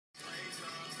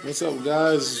What's up,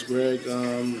 guys? This is Greg.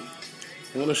 I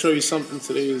want to show you something.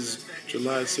 Today is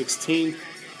July 16th.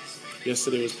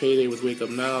 Yesterday was payday with Wake Up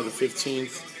Now, the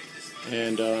 15th,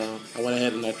 and I went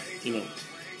ahead and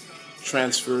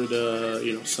transferred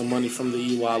some money from the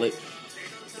e-wallet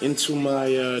into my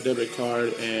debit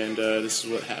card, and this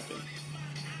is what happened.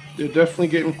 They're definitely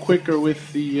getting quicker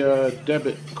with the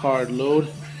debit card load.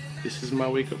 This is my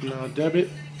Wake Up Now debit.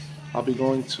 I'll be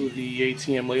going to the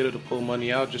ATM later to pull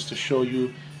money out, just to show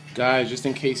you guys, just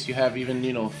in case you have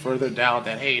even further doubt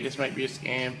that, hey, this might be a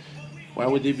scam. Why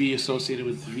would they be associated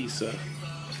with Visa?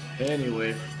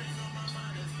 Anyway,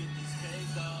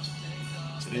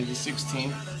 today's the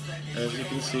 16th, as you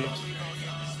can see.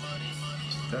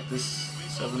 Got this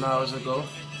 7 hours ago.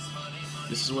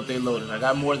 This is what they loaded. I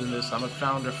got more than this. I'm a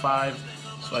Founder 5,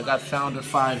 so I got Founder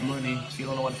 5 money. If you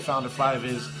don't know what Founder 5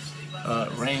 is,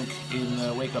 rank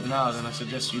in Wake Up Now, then I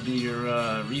suggest you do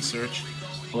your research.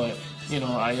 But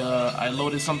I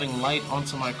loaded something light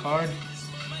onto my card,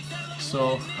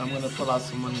 so I'm gonna pull out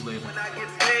some money later. When I get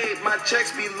paid, my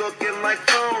checks be looking like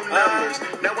phone numbers.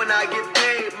 Now when I get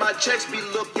paid, my checks be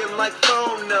looking like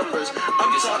phone numbers.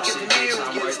 I'm talking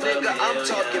millions, nigga. I'm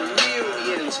talking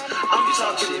millions. I'm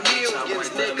talking millions,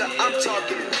 nigga. I'm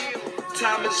talking millions.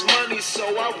 Time is money, so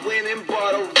I went and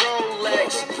bought a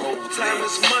Rolex. Time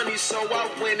is money, so I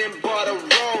went and bought a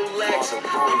Rolex.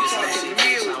 I'm talking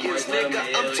millions, nigga.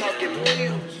 I'm talking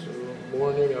millions. So,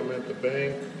 morning, I'm at the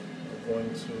bank. I'm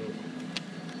going to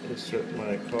insert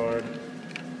my card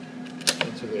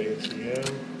into the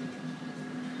ATM.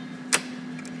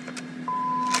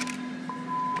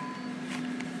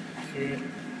 Okay.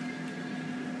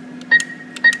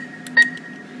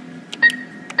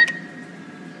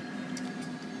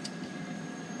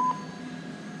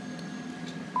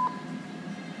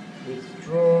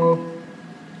 Withdraw.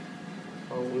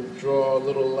 I'll withdraw a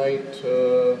little light.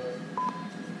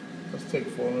 Let's take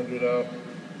 400 out.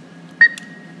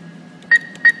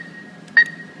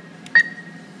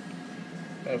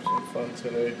 Have some fun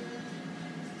today.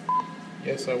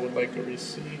 Yes, I would like a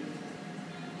receipt.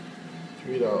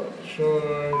 $3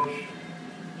 charge.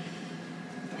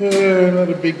 Not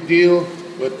a big deal,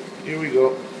 but here we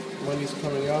go. Money's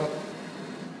coming out.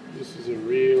 This is a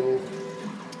real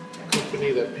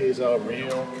company that pays out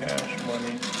real cash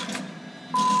money.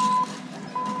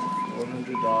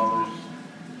 $100.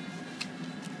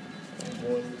 I'm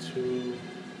going to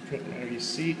print my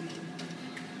receipt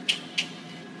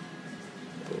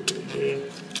over here,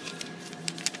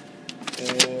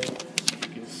 and you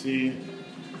can see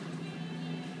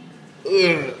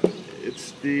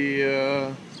it's the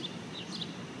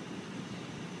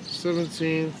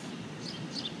 17th.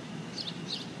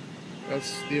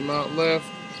 That's the amount left.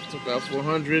 Took out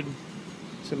 400.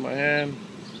 It's in my hand.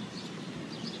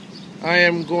 I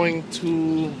am going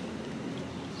to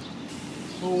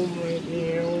home right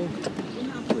now.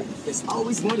 There's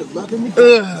always more to love in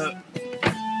the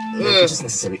just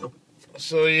necessary.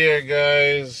 So yeah,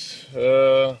 guys,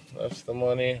 that's the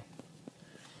money.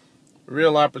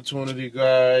 Real opportunity,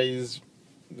 guys.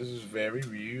 This is very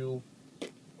real.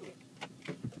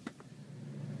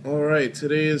 Alright,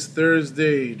 today is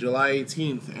Thursday, July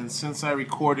 18th, and since I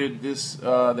recorded this,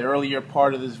 the earlier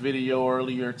part of this video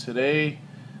earlier today,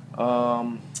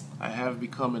 I have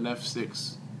become an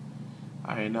F6.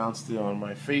 I announced it on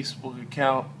my Facebook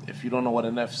account. If you don't know what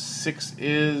an F6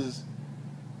 is,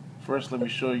 first let me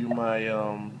show you my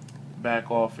back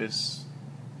office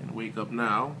and Wake Up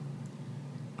Now.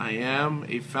 I am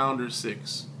a Founder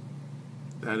 6.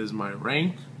 That is my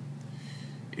rank.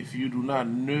 If you do not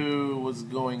know what's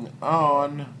going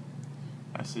on,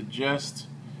 I suggest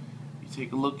you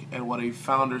take a look at what a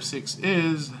Founder 6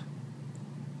 is,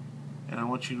 and I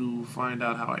want you to find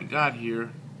out how I got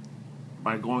here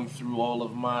by going through all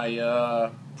of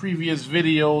my previous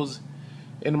videos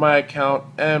in my account,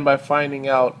 and by finding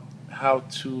out how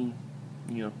to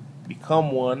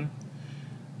become one.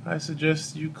 I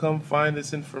suggest you come find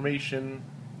this information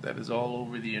that is all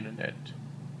over the internet.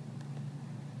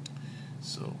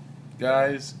 So,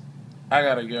 guys, I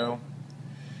gotta go.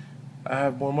 I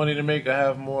have more money to make. I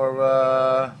have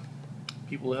more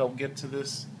people to help get to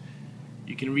this.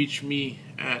 You can reach me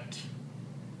at,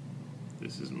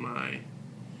 this is my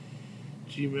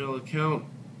Gmail account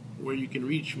where you can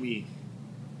reach me.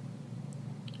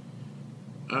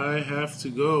 I have to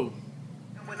go.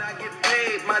 When I get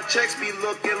paid, my checks be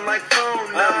looking like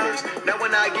phone numbers. Now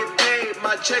when I get paid,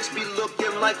 my checks be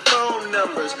looking like phone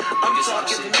numbers. I'm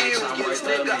talking millions,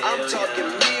 nigga. I'm talking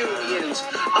millions.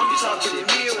 I'm talking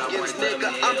millions,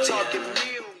 nigga. I'm talking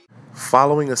millions.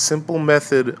 Following a simple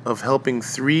method of helping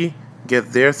 3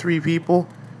 get their 3 people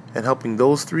and helping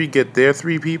those 3 get their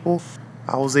 3 people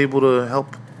I was able to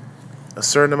help a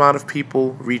certain amount of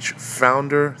people reach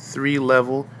Founder 3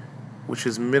 level, which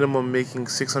is minimum making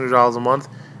 $600 a month,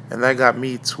 and that got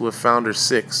me to a Founder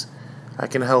 6. I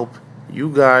can help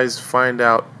you guys find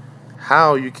out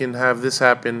how you can have this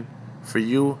happen for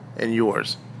you and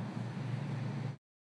yours.